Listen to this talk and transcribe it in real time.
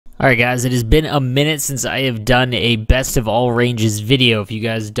Alright guys, it has been a minute since I have done a best of all ranges video. If you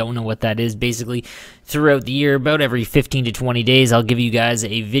guys don't know what that is, basically throughout the year, about every 15 to 20 days, I'll give you guys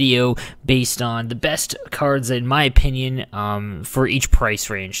a video based on the best cards, in my opinion, for each price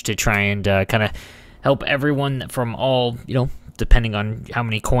range to try and kind of help everyone from all, depending on how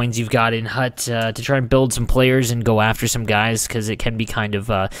many coins you've got in HUT, to try and build some players and go after some guys, because it can be kind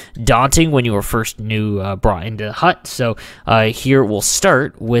of daunting when you were first brought into HUT. So here we'll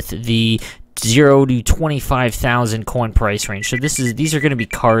start with the 0 to 25,000 coin price range. So these are going to be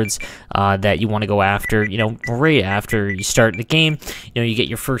cards that you want to go after. Right after you start the game, you get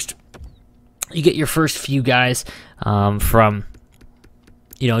your first few guys from.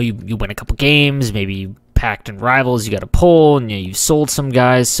 You win a couple games, maybe you packed in rivals, you got a pull, and you've sold some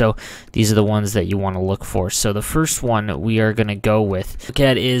guys, so these are the ones that you want to look for. So the first one we are going to go with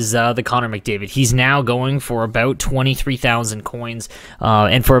is the Connor McDavid. He's now going for about 23,000 coins,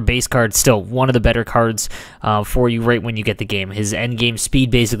 and for a base card, still one of the better cards for you right when you get the game. His end game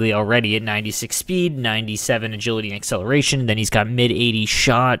speed basically already at 96 speed, 97 agility and acceleration, then he's got mid 80s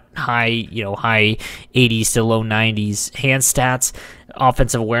shot, high 80s to low 90s hand stats.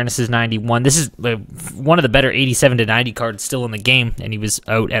 Offensive awareness is 91. This is one of the better 87 to 90 cards still in the game, and he was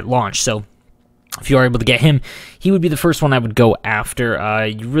out at launch. So if you are able to get him, he would be the first one I would go after.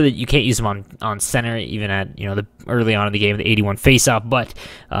 You can't use him on center, even at the early on in the game, the 81 faceoff, but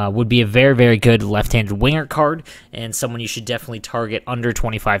would be a very, very good left-handed winger card, and someone you should definitely target under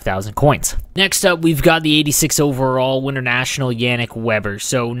 25,000 coins. Next up, we've got the 86 overall Winter National Yannick Weber.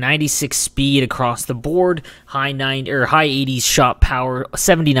 So 96 speed across the board, high 80s shot power,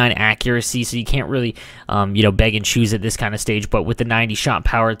 79 accuracy. So you can't really beg and choose at this kind of stage. But with the 90 shot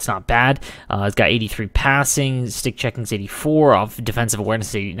power, it's not bad. It's got 83 passing, stick checking's 84, off defensive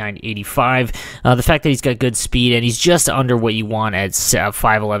awareness 89, 85. The fact that he's got good speed, and he's just under what you want at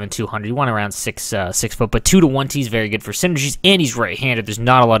 5'11", 200. You want around 6 foot, but 2 to 1 T is very good for synergies, and he's right-handed. There's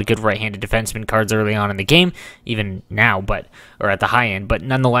not a lot of good right-handed defenseman cards early on in the game, even now, or at the high end, but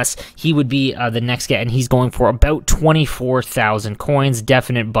nonetheless, he would be the next guy, and he's going for about 24,000 coins,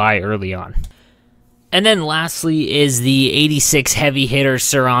 definite buy early on. And then lastly is the 86 heavy hitter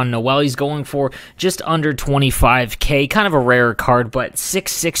Saron Noel. He's going for just under 25K, kind of a rare card, but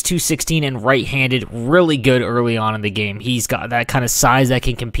 6'6", 216 and right-handed, really good early on in the game. He's got that kind of size that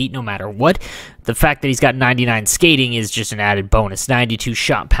can compete no matter what. The fact that he's got 99 skating is just an added bonus. 92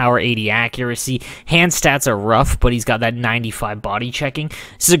 shot power, 80 accuracy. Hand stats are rough, but he's got that 95 body checking.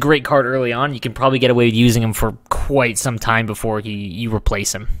 This is a great card early on. You can probably get away with using him for quite some time before you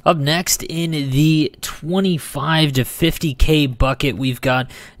replace him. Up next in the 25 to 50K bucket, we've got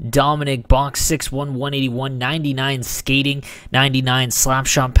Dominic Box, 6'1", 181, 99 skating, 99 slap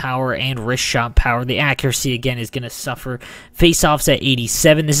shot power, and wrist shot power. The accuracy, again, is going to suffer. Face-offs at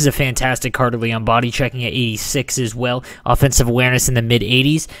 87. This is a fantastic card early on. Body checking at 86 as well. Offensive awareness in the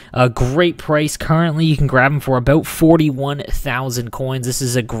mid-80s. A great price. Currently, you can grab him for about 41,000 coins. This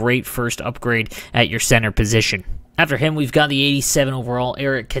is a great first upgrade at your center position. After him, we've got the 87 overall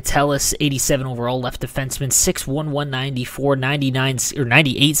Eric Katelis, 87 overall left defenseman, 6'1", 194,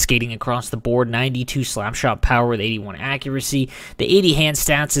 98 skating across the board, 92 slap shot power with 81 accuracy. The 80 hand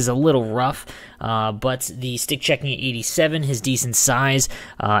stats is a little rough, but the stick checking at 87, his decent size,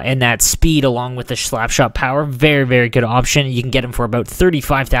 and that speed along with the slap shot power, very, very good option. You can get him for about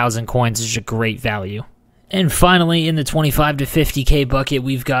 35,000 coins, which is a great value. And finally, in the 25 to 50K bucket,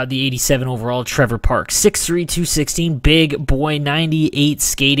 we've got the 87 overall Trevor Park. 6'3", 216, big boy, 98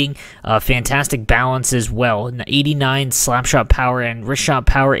 skating, fantastic balance as well. 89 slap shot power and wrist shot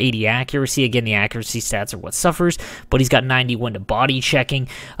power, 80 accuracy. Again, the accuracy stats are what suffers, but he's got 91 to body checking.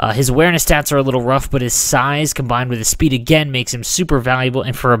 His awareness stats are a little rough, but his size combined with his speed, again, makes him super valuable,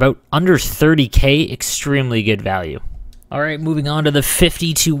 and for about under 30K, extremely good value. All right, moving on to the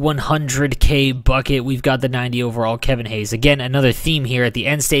 50 to 100K bucket, we've got the 90 overall Kevin Hayes. Again, another theme here at the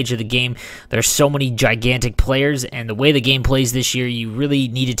end stage of the game. There's so many gigantic players, and the way the game plays this year, you really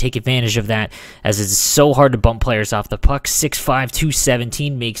need to take advantage of that, as it's so hard to bump players off the puck. 6'5",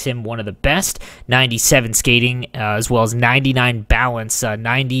 217 makes him one of the best. 97 skating, as well as 99 balance,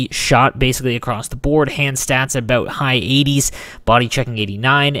 90 shot basically across the board. Hand stats about high 80s, body checking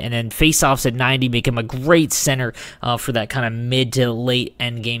 89, and then face-offs at 90 make him a great center for that kind of mid to late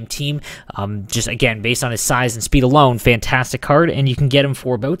end game team. Just again, based on his size and speed alone, fantastic card, and you can get him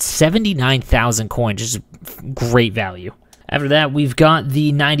for about 79,000 coins, which is great value. After that, we've got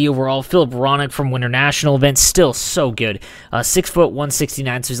the 90 overall Philip Ronick from Winter National event. Still so good. 6 foot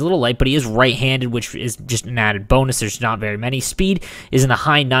 169, so he's a little light, but he is right-handed, which is just an added bonus. There's not very many. Speed is in the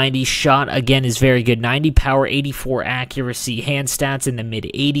high 90s. Shot, again, is very good. 90 power, 84 accuracy. Hand stats in the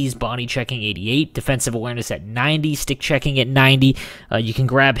mid-80s. Body checking, 88. Defensive awareness at 90. Stick checking at 90. You can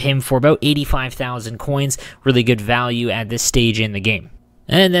grab him for about 85,000 coins. Really good value at this stage in the game.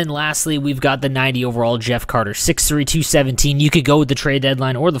 And then lastly, we've got the 90 overall Jeff Carter, 6'3", 217. You could go with the trade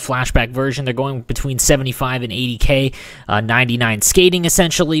deadline or the flashback version. They're going between 75 and 80K, 99 skating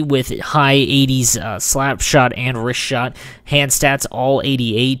essentially with high 80s slap shot and wrist shot. Hand stats all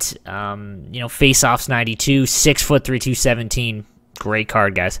 88. Face-offs 92, 6'3", 217. Great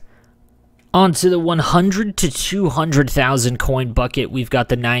card, guys. On to the 100 to 200,000 coin bucket, we've got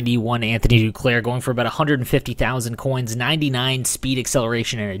the 91 Anthony Duclair going for about 150,000 coins, 99 speed,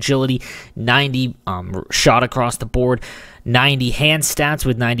 acceleration, and agility, 90 shot across the board, 90 hand stats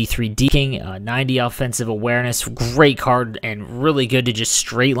with 93 deking, 90 offensive awareness. Great card and really good to just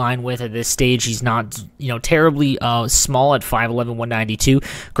straight line with at this stage. He's not, terribly small at 5'11", 192.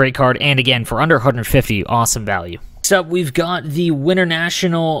 Great card, and again, for under 150, awesome value. Next up, we've got the Winter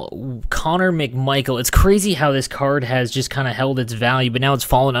National Connor McMichael. It's crazy how this card has just kind of held its value, but now it's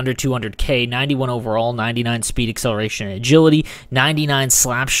fallen under 200K. 91 overall, 99 speed, acceleration, and agility, 99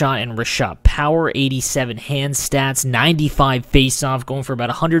 slap shot and wrist shot power, 87 hand stats, 95 face-off, going for about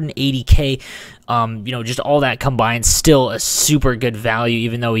 180K. Just all that combined, still a super good value,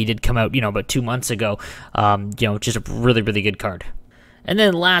 even though he did come out, about 2 months ago. Just a really, really good card. And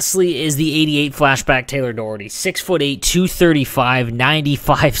then lastly is the 88 flashback Taylor Doherty, 6'8", 235,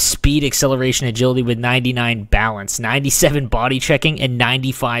 95 speed, acceleration, agility with 99 balance, 97 body checking, and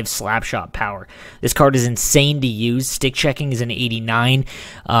 95 slap shot power. This card is insane to use. Stick checking is an 89.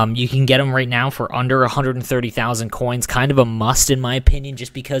 You can get him right now for under 130,000 coins. Kind of a must in my opinion,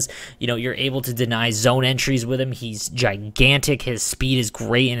 just because you're able to deny zone entries with him. He's gigantic. His speed is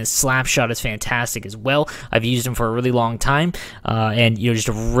great, and his slap shot is fantastic as well. I've used him for a really long time, and just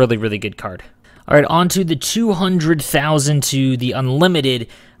a really, really good card. All right, on to the 200,000 to the unlimited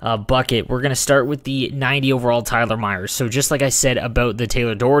bucket. We're going to start with the 90 overall Tyler Myers. So just like I said about the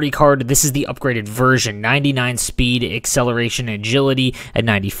Taylor Doherty card, this is the upgraded version. 99 speed, acceleration, agility at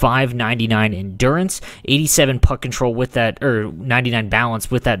 95, 99 endurance, 87 puck control with that, or 99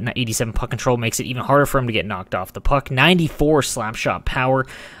 balance with that 87 puck control makes it even harder for him to get knocked off the puck. 94 slap shot power.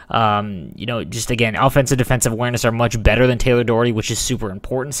 Just again, offensive, defensive awareness are much better than Taylor Doherty, which is super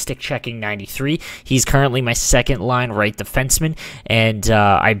important. Stick checking 93. He's currently my second line right defenseman, and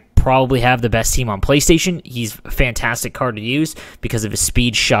I probably have the best team on PlayStation. He's a fantastic card to use because of his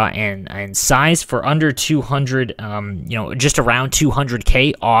speed, shot, and size. For under 200, just around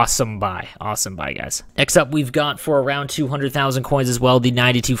 200K, awesome buy, guys. Next up, we've got for around 200,000 coins as well, the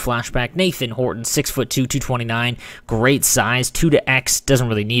 92 flashback Nathan Horton, 6'2", 229, great size, 2 to X, doesn't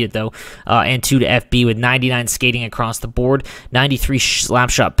really need it though, and 2 to FB with 99 skating across the board, 93 slap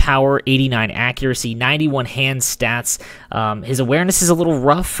shot power, 89 accuracy, 91 hand stats. His awareness is a little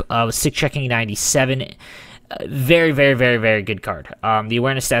rough. Stick checking 97. Very, very, very, very good card. The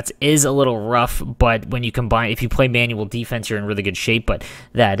awareness stats is a little rough, but when you combine, if you play manual defense, you're in really good shape. But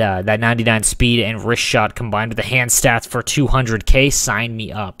that 99 speed and wrist shot combined with the hand stats for 200K, sign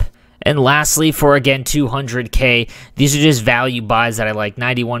me up. And lastly, for again 200K, these are just value buys that I like.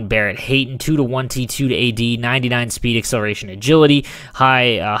 91 Barrett Hayton, 2 to 1T, 2 to AD, 99 speed, acceleration, agility,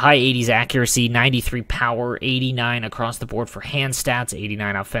 high 80s accuracy, 93 power, 89 across the board for hand stats,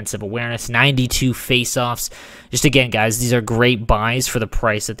 89 offensive awareness, 92 face-offs. Just again, guys, these are great buys for the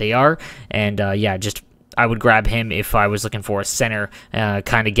price that they are. And I would grab him if I was looking for a center,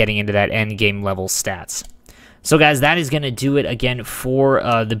 kind of getting into that end game level stats. So guys, that is going to do it again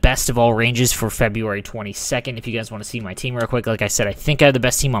for the best of all ranges for February 22nd. If you guys want to see my team real quick, like I said, I think I have the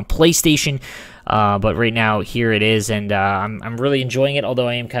best team on PlayStation, but right now here it is, and I'm really enjoying it, although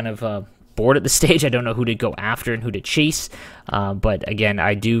I am kind of bored at the stage. I don't know who to go after and who to chase, but again,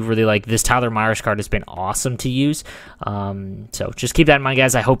 I do really like this Tyler Myers card. Has been awesome to use, so just keep that in mind,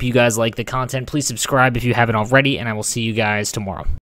 guys. I hope you guys like the content. Please subscribe if you haven't already, and I will see you guys tomorrow.